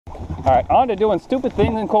All right, on to doing stupid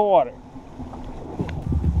things in cold water.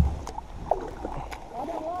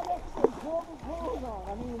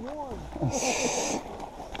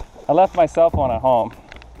 I left my cell phone at home,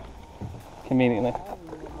 conveniently.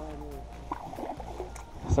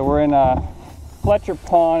 So we're in Fletcher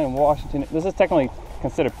Pond in Washington. This is technically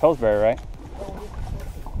considered Pillsbury, right?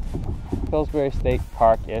 Pillsbury State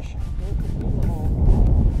Park-ish.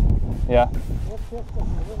 Yeah.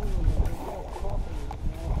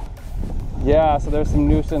 Yeah, so there's some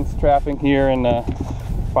nuisance trapping here in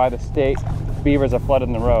by the state. Beavers are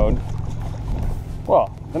flooding the road.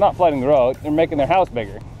 Well, they're not flooding the road, they're making their house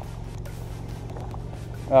bigger.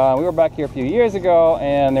 We were back here a few years ago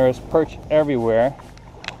and there was perch everywhere.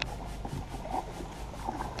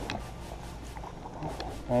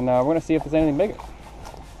 And we're going to see if there's anything bigger.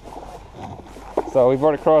 So we've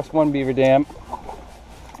already crossed one beaver dam.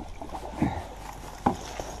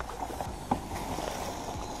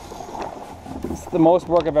 It's the most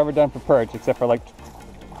work I've ever done for perch, except for like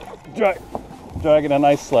dragging an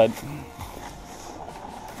ice sled.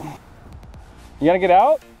 You gonna get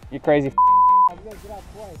out? You crazy f***. I'm gonna get out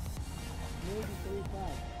twice, maybe 3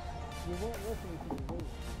 times. You weren't listening to me, were you?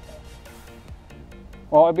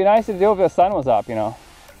 Well, it'd be nice to do if the sun was up, you know.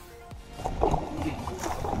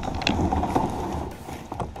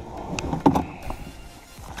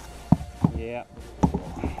 Yeah.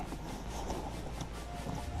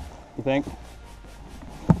 You think?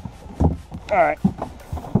 All right.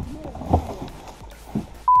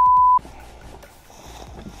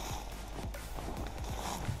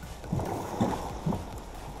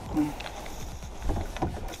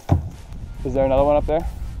 Is there another one up there?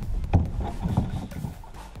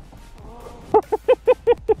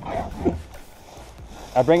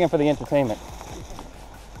 I bring him for the entertainment.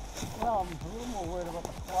 Well, I'm a little more worried about the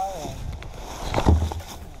fly line.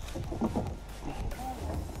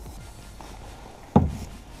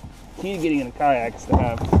 Key to getting in a kayak is to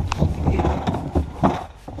have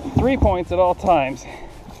 3 points at all times.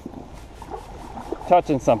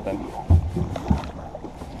 Touching something.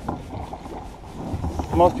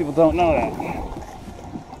 Most people don't know that.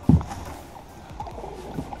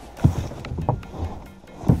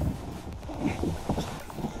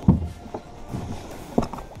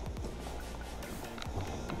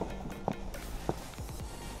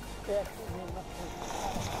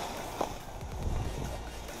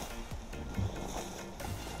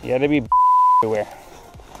 Yeah, they be everywhere.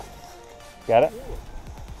 Got it?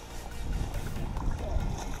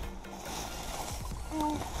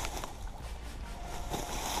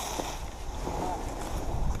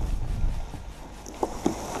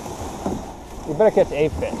 You better catch a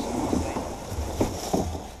fish.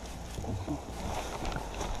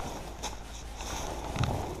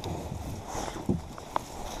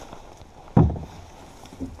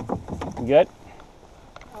 You good?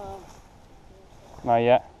 Not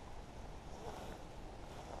yet.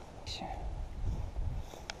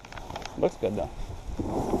 Looks good though.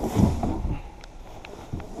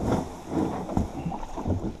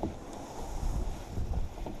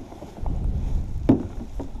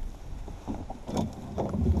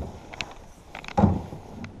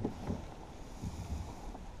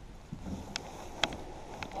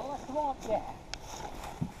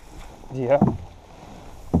 Yeah.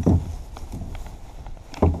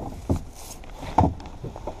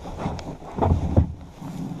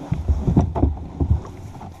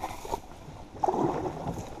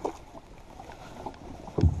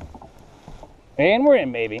 And we're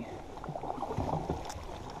in, baby.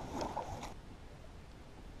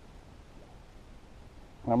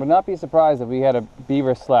 I would not be surprised if we had a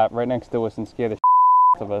beaver slap right next to us and scare the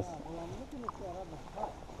shit of us.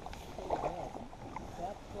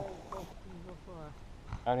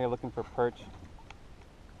 Out here looking for perch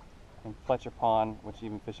in Fletcher Pond, which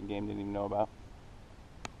even Fish and Game didn't even know about.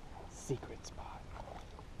 Secret spot.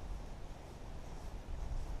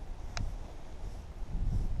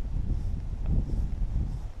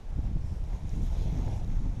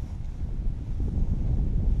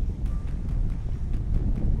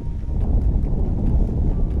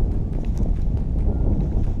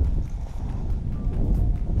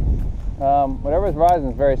 Whatever is rising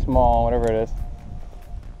is very small, whatever it is.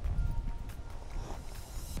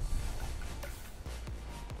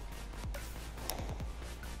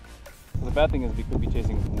 So the bad thing is we could be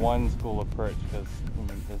chasing one school of perch because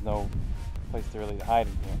there's no place to really hide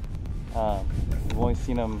in here. We've only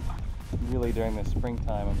seen them really during the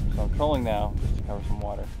springtime, so I'm trolling now just to cover some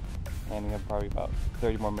water. And we have probably about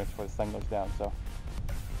 30 more minutes before the sun goes down, so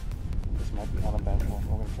this might be uneventful.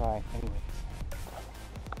 We're going to try anyways.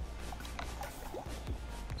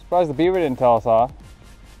 Surprised the beaver didn't tell us off.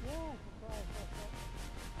 Yeah,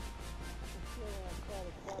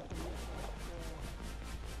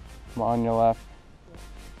 I'm on your left.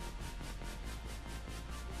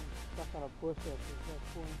 Stuck on a bush up there, that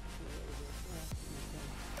point.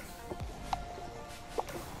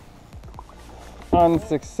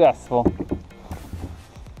 Unsuccessful.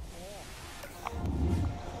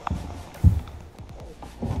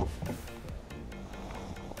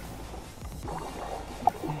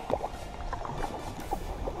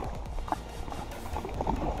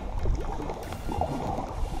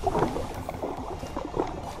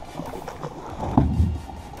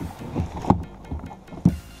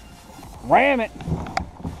 Ram it!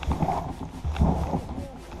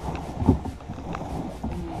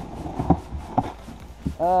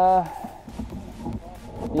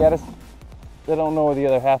 Yeah, they don't know the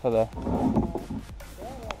other half of the...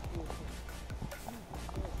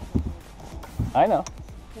 I know.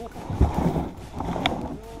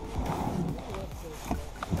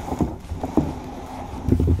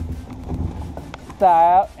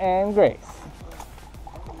 Style and grace.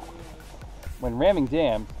 When ramming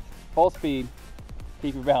jams, full speed,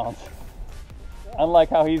 keep your balance. Unlike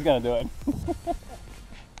how he's gonna do it.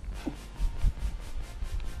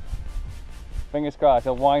 Fingers crossed,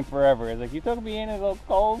 he'll whine forever. It's like, you took me in the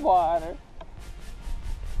cold water.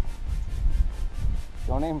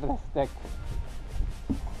 Don't aim for the stick.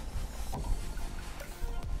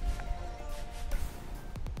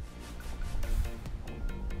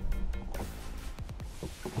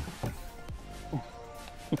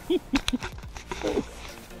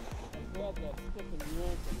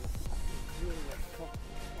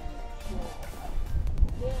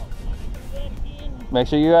 Make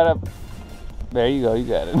sure you got it. There you go, you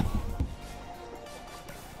got it.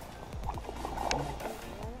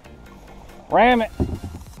 Ram it.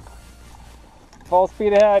 Full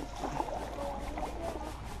speed ahead.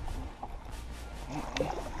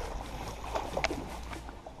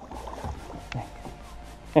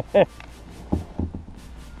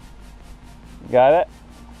 Got it?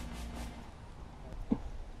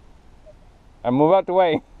 I move out the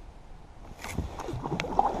way.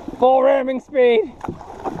 Full ramming speed.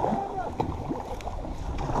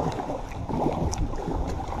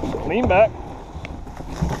 Lean back.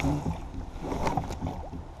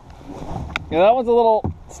 Yeah, that one's a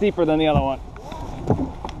little steeper than the other one.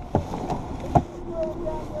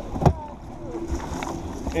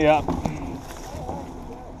 Yeah.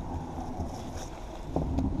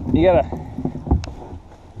 You gotta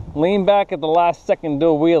lean back at the last second,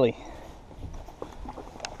 do a wheelie.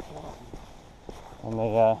 And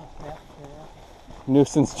the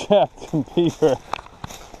nuisance trapped beaver.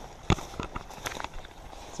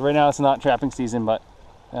 So right now it's not trapping season, but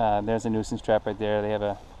there's a nuisance trap right there. They have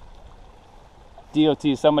a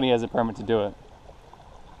DOT, somebody has a permit to do it.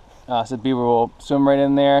 So the beaver will swim right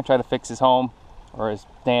in there, try to fix his home, or his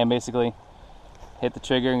dam basically, hit the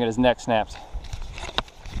trigger and get his neck snapped.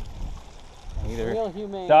 Either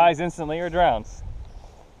dies instantly or drowns.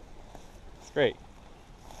 It's great.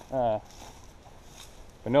 But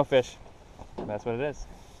no fish. That's what it is.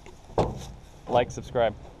 Like,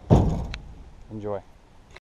 subscribe. Enjoy.